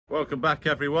Welcome back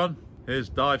everyone. Here's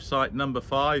dive site number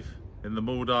 5 in the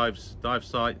Maldives Dive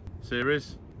Site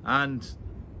series, and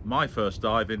my first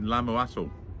dive in Laamu Atoll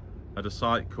at a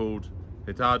site called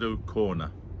Hithado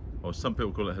Corner, or some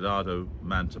people call it Hithado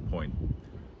Manta Point.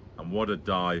 And what a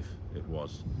dive it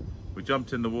was. We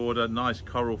jumped in the water, nice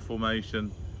coral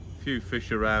formation, few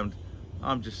fish around.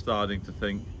 I'm just starting to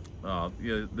think, oh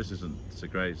yeah, this isn't so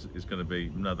great. It's going to be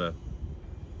another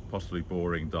possibly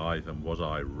boring dive, and was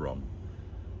I wrong?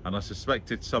 And I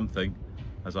suspected something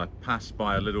as I passed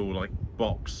by a little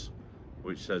box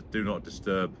which says do not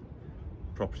disturb,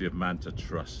 property of Manta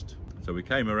Trust. So we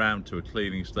came around to a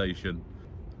cleaning station,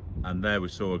 and there we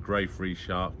saw a grey free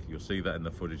shark. You'll see that in the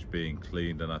footage being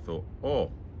cleaned, and I thought,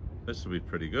 oh, this will be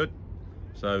pretty good.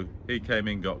 So he came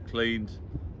in, got cleaned.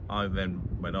 I then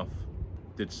went off,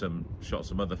 shot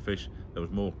some other fish. There was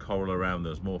more coral around,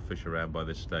 there was more fish around by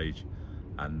this stage,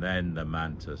 and then the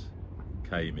mantas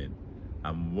came in.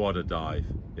 And what a dive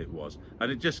it was.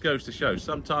 And it just goes to show,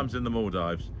 sometimes in the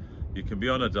Maldives you can be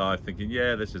on a dive thinking,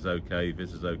 yeah, this is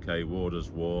okay, water's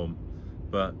warm,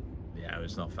 but yeah,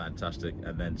 it's not fantastic,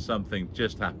 and then something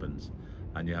just happens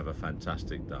and you have a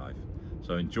fantastic dive.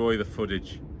 So enjoy the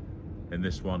footage in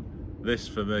this one. This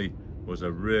for me was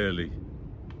a really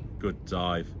good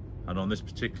dive, and on this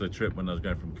particular trip when I was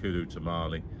going from Kooddoo to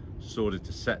Mali, sorted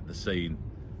to set the scene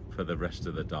for the rest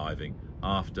of the diving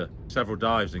after several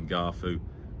dives in Garfu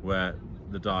where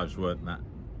the dives weren't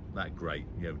that great.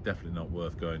 Definitely not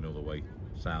worth going all the way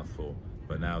south for,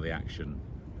 but now the action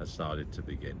has started to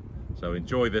begin. So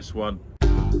enjoy this one.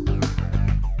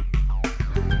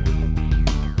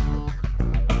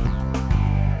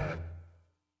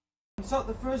 So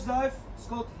the first dive is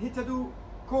called Hithado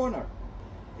Corner.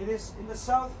 It is in the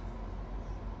south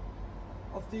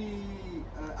of the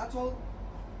atoll,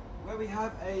 where we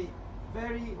have a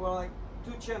very,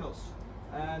 two channels,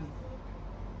 and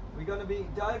we're going to be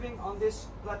diving on this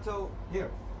plateau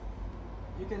here.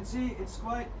 You can see it's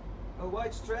quite a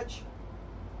wide stretch,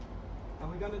 and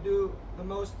we're going to do the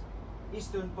most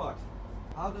eastern part.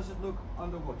 How does it look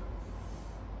underwater?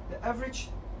 The average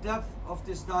depth of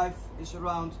this dive is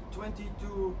around 20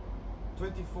 to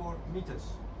 24 meters,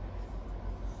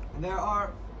 and there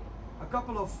are a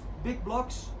couple of big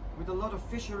blocks with a lot of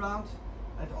fish around,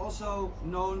 and also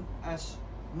known as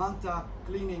manta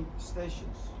cleaning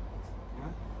stations. Yeah?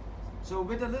 So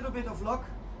with a little bit of luck,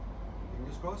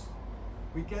 fingers crossed,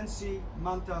 we can see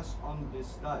mantas on this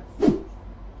dive.